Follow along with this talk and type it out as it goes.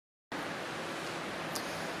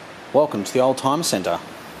Welcome to the Oldtimer Centre.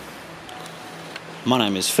 My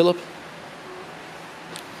name is Philip,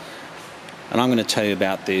 and I'm going to tell you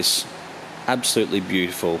about this absolutely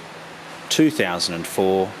beautiful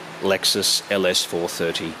 2004 Lexus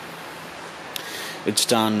LS430. It's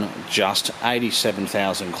done just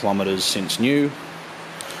 87,000 kilometres since new,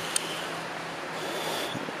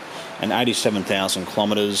 and 87,000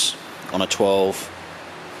 kilometres on a 12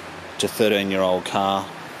 to 13-year-old car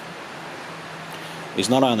is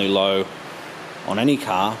not only low on any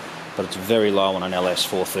car, but it's very low on an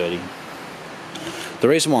LS430. The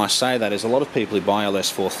reason why I say that is a lot of people who buy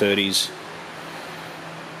LS430s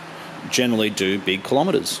generally do big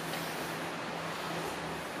kilometres.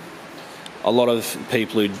 A lot of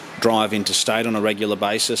people who drive interstate on a regular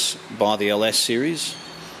basis buy the LS series.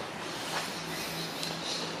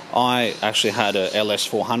 I actually had a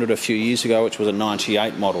LS400 a few years ago, which was a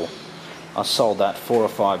 98 model. I sold that 4 or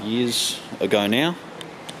 5 years ago now,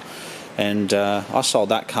 and I sold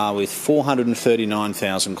that car with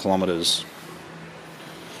 439,000 kilometres.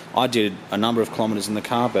 I did a number of kilometres in the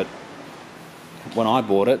car, but when I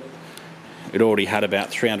bought it, it already had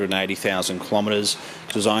about 380,000 kilometres.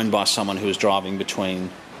 It was owned by someone who was driving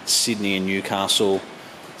between Sydney and Newcastle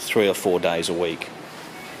 3 or 4 days a week.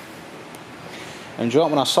 And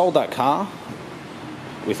when I sold that car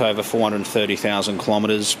with over 430,000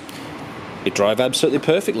 kilometres, it drove absolutely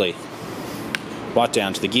perfectly. Right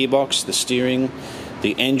down to the gearbox, the steering,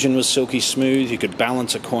 the engine was silky smooth. You could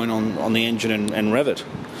balance a coin on the engine and rev it.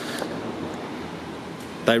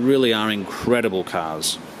 They really are incredible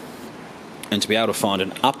cars. And to be able to find an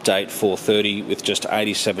update 430 with just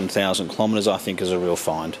 87,000 kilometres, I think is a real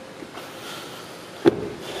find.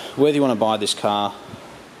 Whether you want to buy this car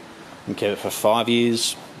and keep it for 5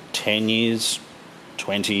 years, 10 years,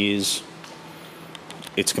 20 years,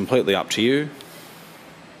 it's completely up to you.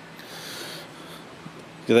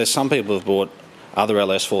 There's some people who have bought other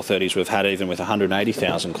LS430s we've had even with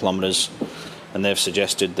 180,000 kilometres, and they've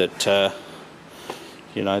suggested that the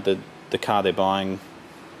car they're buying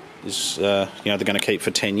is they're going to keep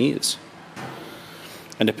for 10 years.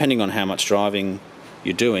 And depending on how much driving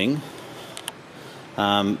you're doing,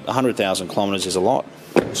 100,000 kilometres is a lot,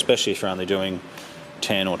 especially if you're only doing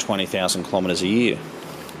 10 or 20,000 kilometres a year.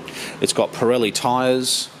 It's got Pirelli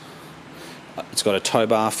tyres, it's got a tow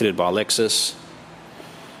bar fitted by Lexus,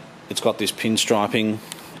 it's got this pinstriping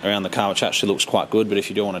around the car which actually looks quite good, but if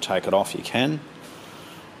you do want to take it off you can.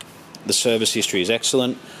 The service history is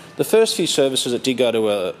excellent. The first few services it did go to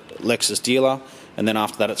a Lexus dealer, and then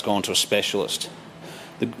after that it's gone to a specialist.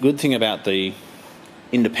 The good thing about the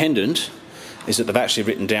independent is that they've actually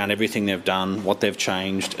written down everything they've done, what they've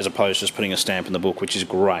changed, as opposed to just putting a stamp in the book, which is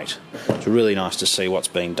great. It's really nice to see what's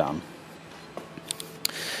being done.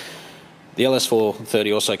 The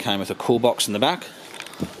LS430 also came with a cool box in the back.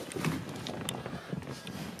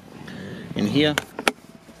 In here,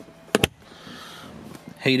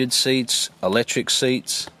 heated seats, electric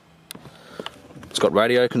seats. It's got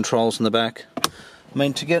radio controls in the back. I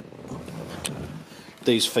mean, to get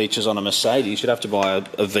these features on a Mercedes, you'd have to buy a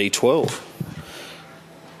V12.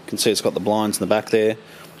 You can see it's got the blinds in the back there.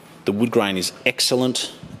 The wood grain is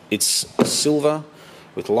excellent. It's silver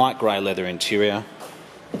with light grey leather interior.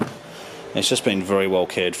 And it's just been very well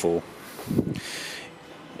cared for.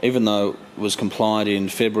 Even though it was compliant in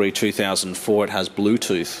February 2004, it has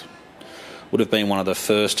Bluetooth. Would have been one of the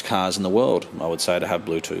first cars in the world, I would say, to have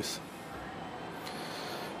Bluetooth.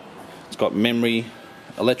 It's got memory,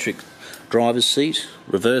 electric driver's seat,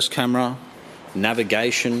 reverse camera,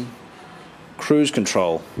 navigation, cruise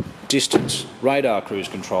control, distance, radar cruise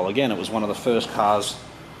control. Again, it was one of the first cars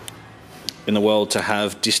in the world to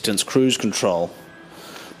have distance cruise control.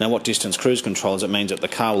 Now, what distance cruise control is, it means that the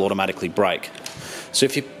car will automatically brake. So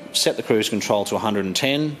if you set the cruise control to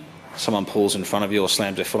 110, someone pulls in front of you or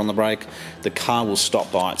slams their foot on the brake, the car will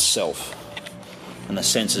stop by itself. And the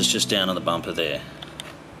sensor's just down on the bumper there.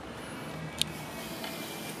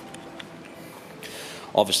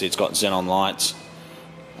 Obviously it's got xenon lights.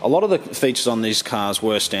 A lot of the features on these cars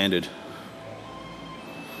were standard.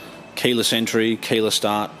 Keyless entry, keyless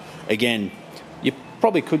start. Again, you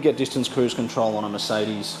probably could get distance cruise control on a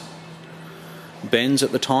Mercedes Benz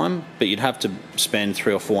at the time, but you'd have to spend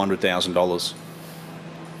 $300,000 or $400,000.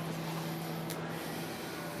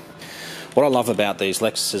 What I love about these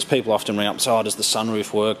Lexuses, people often ring up and say, oh, does the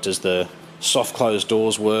sunroof work? Does the soft closed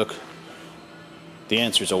doors work? The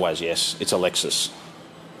answer is always yes. It's a Lexus.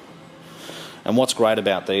 And what's great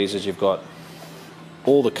about these is you've got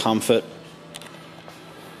all the comfort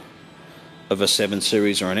of a 7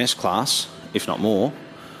 Series or an S-Class, if not more,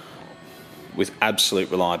 with absolute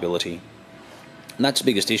reliability. And that's the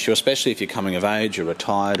biggest issue, especially if you're coming of age, you're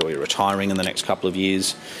retired, or you're retiring in the next couple of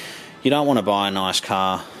years. You don't want to buy a nice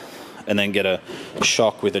car and then get a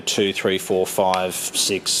shock with a $2,000, $3,000,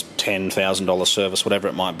 $5,000, $6,000, $10,000 service, whatever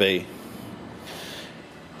it might be.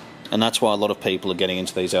 And that's why a lot of people are getting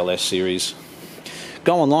into these LS series.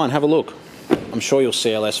 Go online, have a look. I'm sure you'll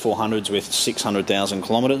see LS400s with 600,000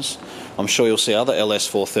 kilometres. I'm sure you'll see other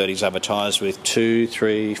LS430s advertised with 200,000,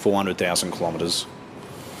 300,000, 400,000 kilometres.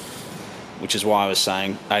 Which is why I was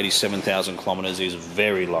saying 87,000 kilometres is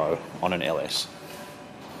very low on an LS.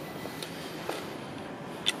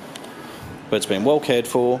 But it's been well cared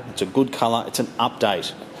for, it's a good colour, it's an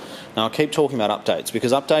update. Now I keep talking about updates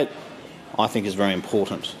because update I think is very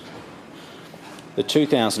important. The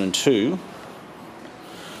 2002,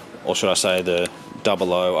 or should I say the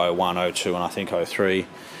 00, 01, 02 and I think 03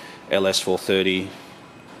 LS430,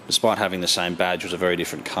 despite having the same badge, was a very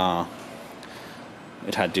different car.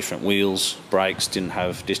 It had different wheels, brakes, didn't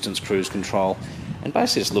have distance cruise control, and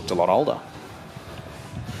basically just looked a lot older.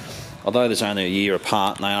 Although there's only a year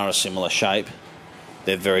apart and they are a similar shape,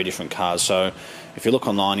 they're very different cars. So if you look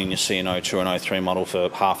online and you see an 02 and 03 model for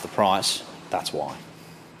half the price, that's why.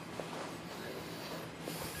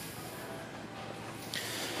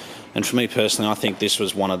 And for me personally, I think this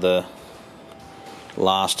was one of the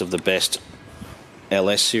last of the best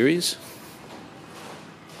LS series.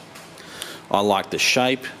 I like the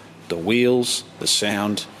shape, the wheels, the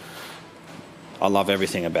sound. I love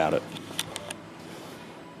everything about it.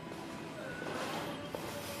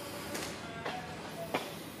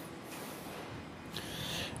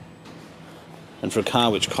 And for a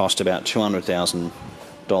car which cost about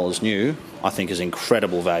 $200,000 new, I think is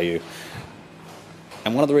incredible value.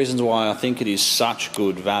 And one of the reasons why I think it is such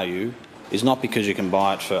good value is not because you can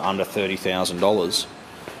buy it for under $30,000.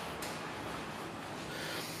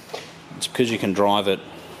 It's because you can drive it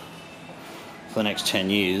for the next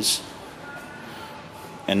 10 years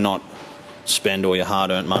and not spend all your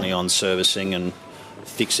hard-earned money on servicing and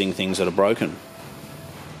fixing things that are broken.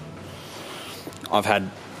 I've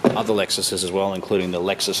had other Lexuses as well, including the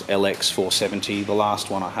Lexus LS430. The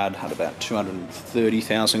last one I had about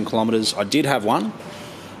 230,000 kilometres. I did have one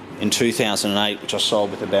in 2008, which I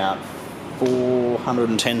sold with about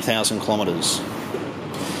 410,000 kilometres.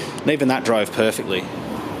 And even that drove perfectly.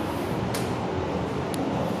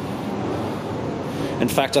 In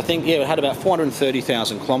fact, I think, it had about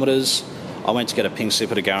 430,000 kilometres. I went to get a pink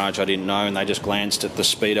slip at a garage I didn't know, and they just glanced at the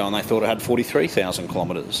speedo and they thought it had 43,000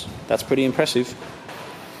 kilometres. That's pretty impressive.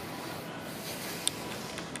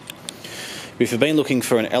 If you've been looking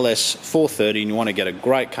for an LS430 and you want to get a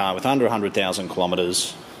great car with under 100,000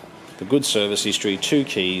 kilometres, the good service history, 2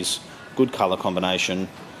 keys, good colour combination,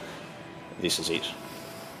 this is it.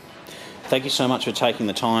 Thank you so much for taking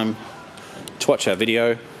the time to watch our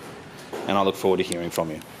video, and I look forward to hearing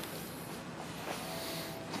from you.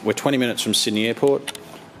 We're 20 minutes from Sydney Airport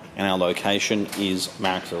and our location is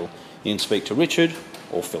Marrickville. You can speak to Richard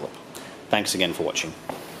or Philip. Thanks again for watching.